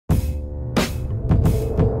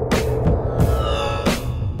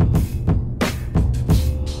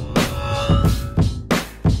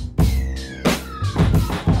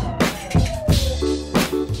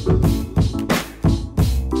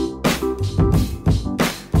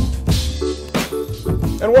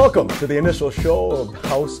And welcome to the initial show of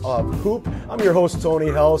House of Hoop. I'm your host,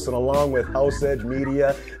 Tony House, and along with House Edge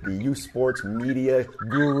Media, the U Sports media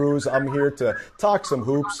gurus, I'm here to talk some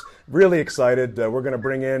hoops. Really excited. We're going to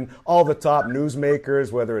bring in all the top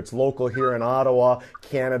newsmakers, whether it's local here in Ottawa,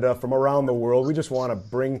 Canada, from around the world. We just want to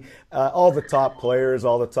bring all the top players,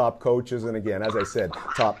 all the top coaches, and again, as I said,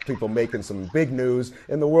 top people making some big news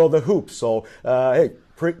in the world of hoops. So, hey,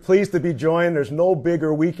 pleased to be joined. There's no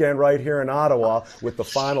bigger weekend right here in Ottawa with the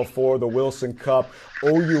Final Four, the Wilson Cup,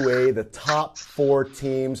 OUA, the top four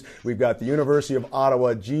teams. We've got the University of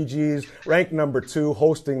Ottawa GGs, ranked number 2,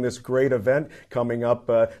 hosting this great event coming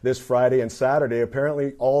up this Friday and Saturday.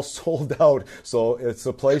 Apparently all sold out, so it's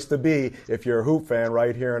a place to be if you're a hoop fan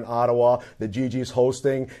right here in Ottawa. The GGs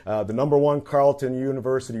hosting the number 1 Carleton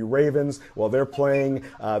University Ravens. Well, they're playing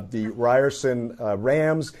the Ryerson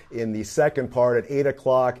Rams in the second part at 8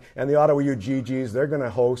 o'clock. And the Ottawa U GGs, they're going to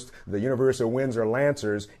host the University of Windsor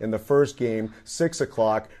Lancers in the first game, 6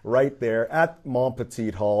 o'clock, right there at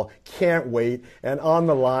Montpetit Hall. Can't wait. And on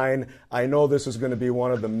the line, I know this is going to be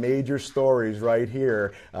one of the major stories right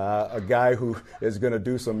here. A guy who is going to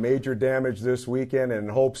do some major damage this weekend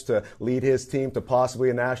and hopes to lead his team to possibly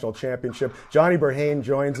a national championship. Johnny Berhane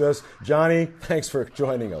joins us. Johnny, thanks for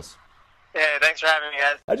joining us. Yeah, thanks for having me,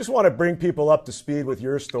 guys. I just want to bring people up to speed with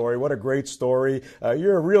your story. What a great story.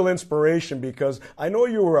 You're a real inspiration because I know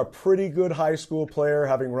you were a pretty good high school player,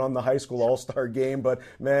 having run the high school all-star game, but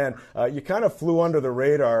man, you kind of flew under the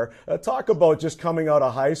radar. Talk about just coming out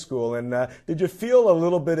of high school, and did you feel a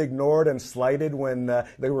little bit ignored and slighted when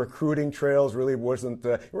the recruiting trails really wasn't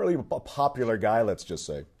really a popular guy, let's just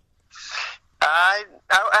say? I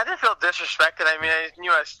didn't feel disrespected. I mean, I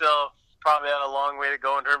knew I still probably had a long way to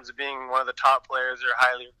go in terms of being one of the top players or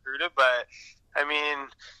highly recruited, but I mean,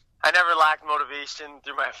 I never lacked motivation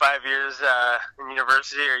through my 5 years in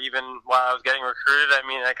university or even while I was getting recruited. I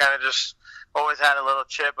mean, I kind of just always had a little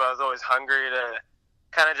chip. I was always hungry to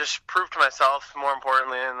kind of just prove to myself, more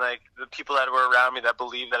importantly, and like the people that were around me that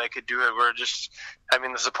believed that I could do it were just, I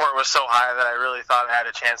mean, the support was so high that I really thought I had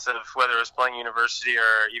a chance of, whether it was playing university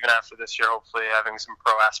or even after this year, hopefully having some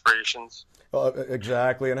pro aspirations. Well,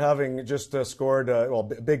 exactly, and having just scored,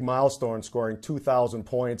 big milestone, scoring 2,000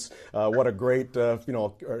 points. What a great,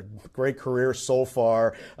 great career so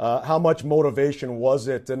far. How much motivation was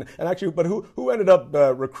it? And actually, but who ended up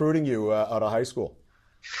recruiting you out of high school?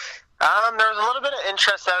 There was a little bit of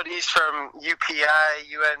interest out east from UPI,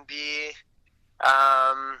 UNB.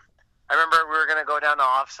 I remember we were going to go down to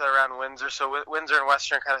offset around Windsor, so Windsor and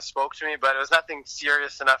Western kind of spoke to me, but it was nothing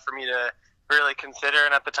serious enough for me to really consider.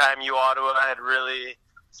 And at the time, U Ottawa had really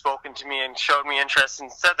spoken to me and showed me interest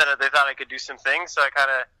and said that they thought I could do some things. So I kind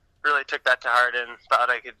of really took that to heart and thought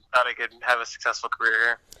I could have a successful career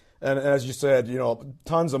here. And as you said,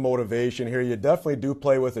 tons of motivation here. You definitely do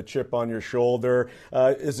play with a chip on your shoulder.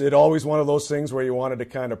 Is it always one of those things where you wanted to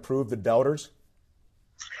kind of prove the doubters?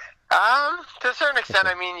 To a certain extent.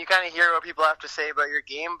 I mean, you kind of hear what people have to say about your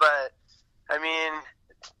game, but I mean,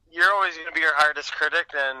 you're always going to be your hardest critic.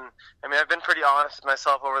 And I mean, I've been pretty honest with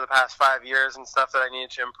myself over the past 5 years and stuff that I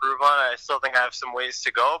needed to improve on. I still think I have some ways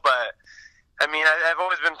to go, but I mean, I've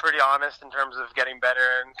always been pretty honest in terms of getting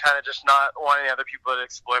better and kind of just not wanting other people to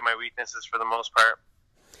exploit my weaknesses for the most part.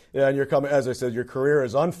 Yeah, and you're coming, as I said, your career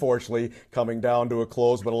is unfortunately coming down to a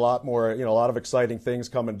close, but a lot more, a lot of exciting things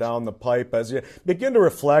coming down the pipe as you begin to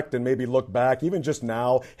reflect and maybe look back, even just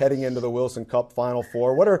now, heading into the Wilson Cup Final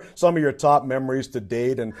Four. What are some of your top memories to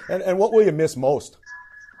date, and what will you miss most?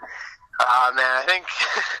 Man, I think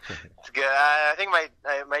it's good. I think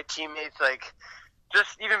my teammates, like,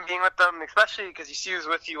 just even being with them, especially because you see who's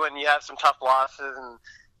with you when you have some tough losses and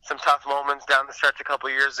some tough moments down the stretch a couple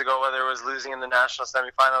of years ago, whether it was losing in the national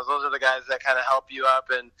semifinals. Those are the guys that kind of help you up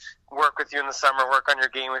and work with you in the summer, work on your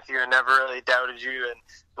game with you, and never really doubted you and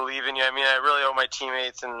believe in you. I mean, I really owe my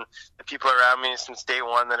teammates and the people around me since day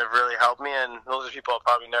one that have really helped me, and those are people I'll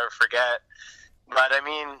probably never forget. But, I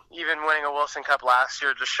mean, even winning a Wilson Cup last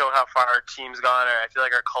year just showed how far our team's gone. I feel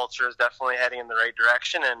like our culture is definitely heading in the right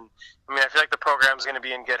direction. And, I mean, I feel like the program's going to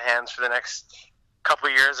be in good hands for the next couple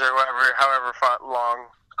of years or however long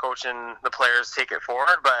coach and the players take it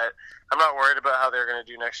forward. But I'm not worried about how they're going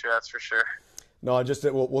to do next year, that's for sure. No,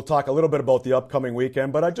 we'll talk a little bit about the upcoming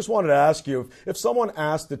weekend. But I just wanted to ask you, if someone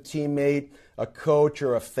asked a teammate, a coach,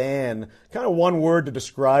 or a fan, kind of one word to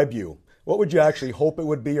describe you, what would you actually hope it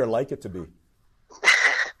would be or like it to be?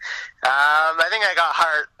 I think I got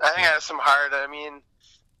heart. I think I have some heart. I mean,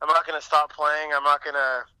 I'm not going to stop playing. I'm not going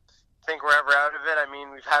to think we're ever out of it. I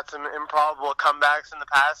mean, we've had some improbable comebacks in the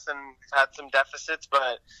past and had some deficits,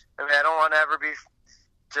 but I mean, I don't want to ever be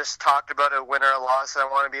just talked about a win or a loss. I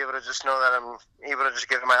want to be able to just know that I'm able to just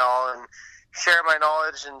give it my all and share my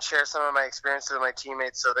knowledge and share some of my experiences with my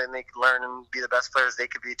teammates so then they can learn and be the best players they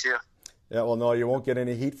could be too. Yeah, well, no, you won't get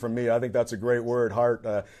any heat from me. I think that's a great word, heart.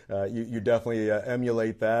 You definitely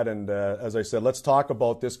emulate that. And as I said, let's talk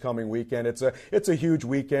about this coming weekend. It's a huge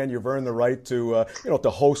weekend. You've earned the right to to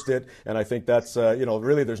host it, and I think that's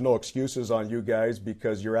really there's no excuses on you guys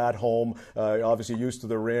because you're at home. Obviously used to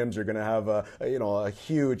the rims. You're going to have a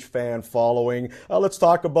huge fan following. Let's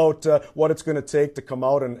talk about what it's going to take to come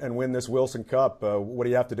out and win this Wilson Cup. What do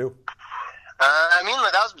you have to do?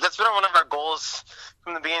 That's been one of our goals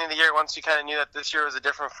from the beginning of the year. Once we kind of knew that this year was a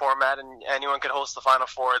different format and anyone could host the Final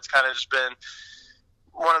Four, it's kind of just been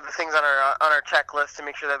one of the things on our checklist to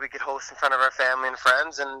make sure that we could host in front of our family and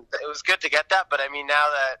friends. And it was good to get that. But I mean, now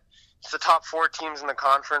that it's the top 4 teams in the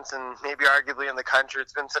conference and maybe arguably in the country,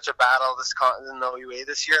 it's been such a battle in the OUA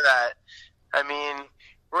this year that I mean,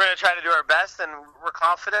 we're going to try to do our best and we're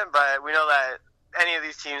confident, but we know that any of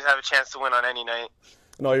these teams have a chance to win on any night.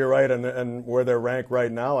 No, you're right, and where they're ranked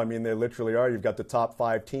right now, I mean, they literally are. You've got the top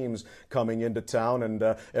 5 teams coming into town, and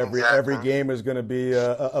every game is going to be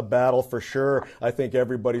a battle for sure. I think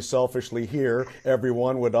everybody selfishly here,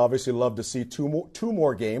 everyone would obviously love to see two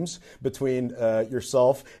more games between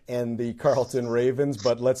yourself and the Carleton Ravens,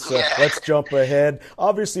 but let's jump ahead.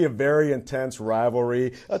 Obviously, a very intense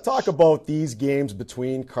rivalry. Talk about these games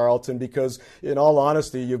between Carleton, because in all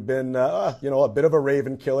honesty, you've been a bit of a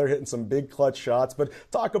Raven killer, hitting some big clutch shots, but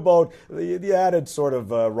talk about the added sort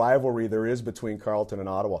of rivalry there is between Carleton and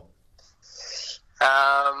Ottawa.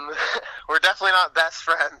 We're definitely not best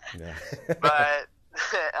friends, but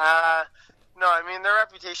no, I mean their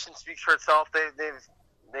reputation speaks for itself. They've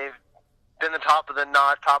been the top of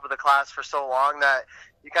the class for so long that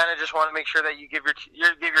you kind of just want to make sure that you give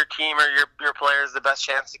your team or your players the best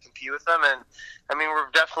chance to compete with them. And I mean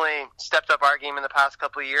we've definitely stepped up our game in the past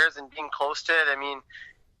couple of years and being close to it. I mean.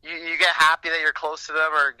 You get happy that you're close to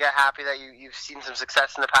them or get happy that you've seen some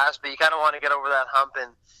success in the past, but you kind of want to get over that hump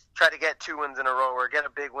and try to get 2 wins in a row or get a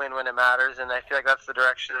big win when it matters, and I feel like that's the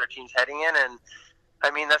direction our team's heading in. And, I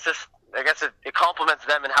mean, that's just – I guess it compliments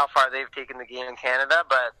them and how far they've taken the game in Canada,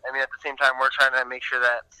 but, I mean, at the same time, we're trying to make sure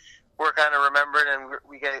that we're kind of remembered and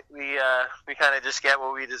we kind of just get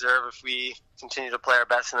what we deserve if we continue to play our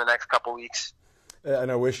best in the next couple weeks.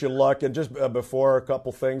 And I wish you luck. And just before a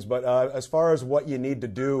couple things, but as far as what you need to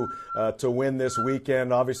do to win this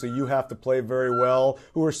weekend, obviously you have to play very well.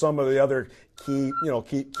 Who are some of the other key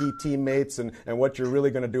teammates, and what you're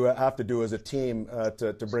really going to have to do as a team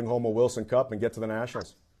to bring home a Wilson Cup and get to the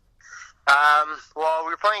Nationals? Well,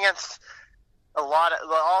 we're playing against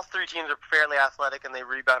all 3 teams are fairly athletic and they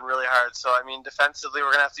rebound really hard. So, I mean, defensively,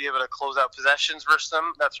 we're going to have to be able to close out possessions versus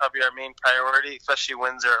them. That's probably our main priority, especially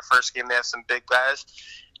wins are our first game. They have some big guys.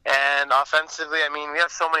 And offensively, I mean, we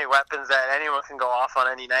have so many weapons that anyone can go off on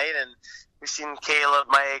any night. And we've seen Caleb,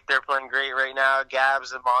 Mike, they're playing great right now.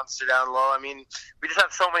 Gab's a monster down low. I mean, we just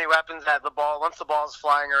have so many weapons that once the ball's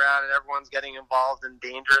flying around and everyone's getting involved and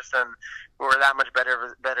dangerous, then we're that much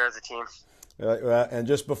better as a team. And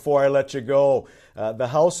just before I let you go, the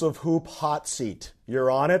House of Hoop hot seat.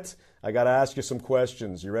 You're on it. I got to ask you some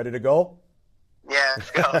questions. You ready to go? Yeah,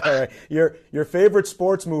 let's go. All right. Your favorite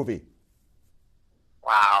sports movie?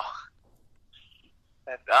 Wow.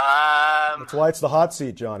 That's why it's the hot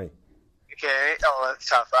seat, Johnny. Okay. Oh, that's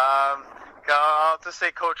tough. I'll just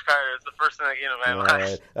say Coach Carter. It's the first thing that came to my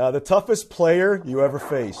mind. Right. The toughest player you ever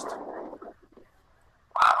faced?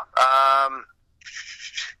 Wow.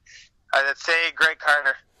 I'd say Greg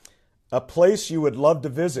Carter. A place you would love to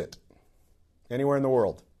visit, anywhere in the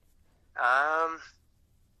world? I'd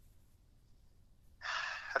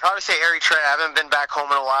probably say Eritrea. I haven't been back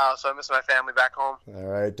home in a while, so I miss my family back home. All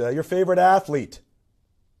right. Your favorite athlete?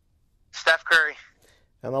 Steph Curry.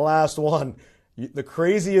 And the last one, the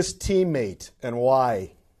craziest teammate and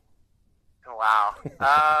why? Wow.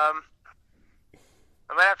 I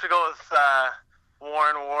might have to go with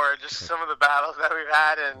Warren Ward, just some of the battles that we've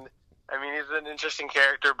had, and I mean, he's an interesting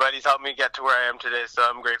character, but he's helped me get to where I am today, so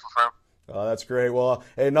I'm grateful for him. Oh, that's great. Well,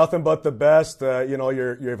 hey, nothing but the best.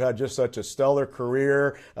 You've had just such a stellar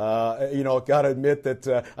career. Got to admit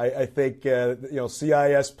that I think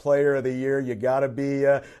CIS Player of the Year, you got to be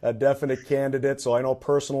a definite candidate. So I know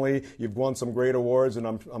personally you've won some great awards, and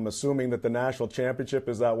I'm assuming that the national championship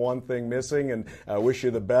is that one thing missing. And I wish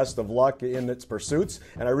you the best of luck in its pursuits.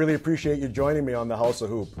 And I really appreciate you joining me on the House of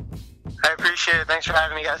Hoop. I appreciate it. Thanks for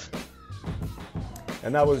having me, guys.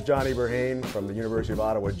 And that was Johnny Berhane from the University of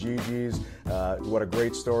Ottawa Gigi's. What a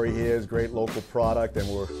great story he is, great local product, and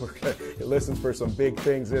we're listens for some big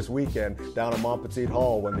things this weekend down at Montpetit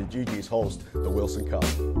Hall when the Gigi's host the Wilson Cup.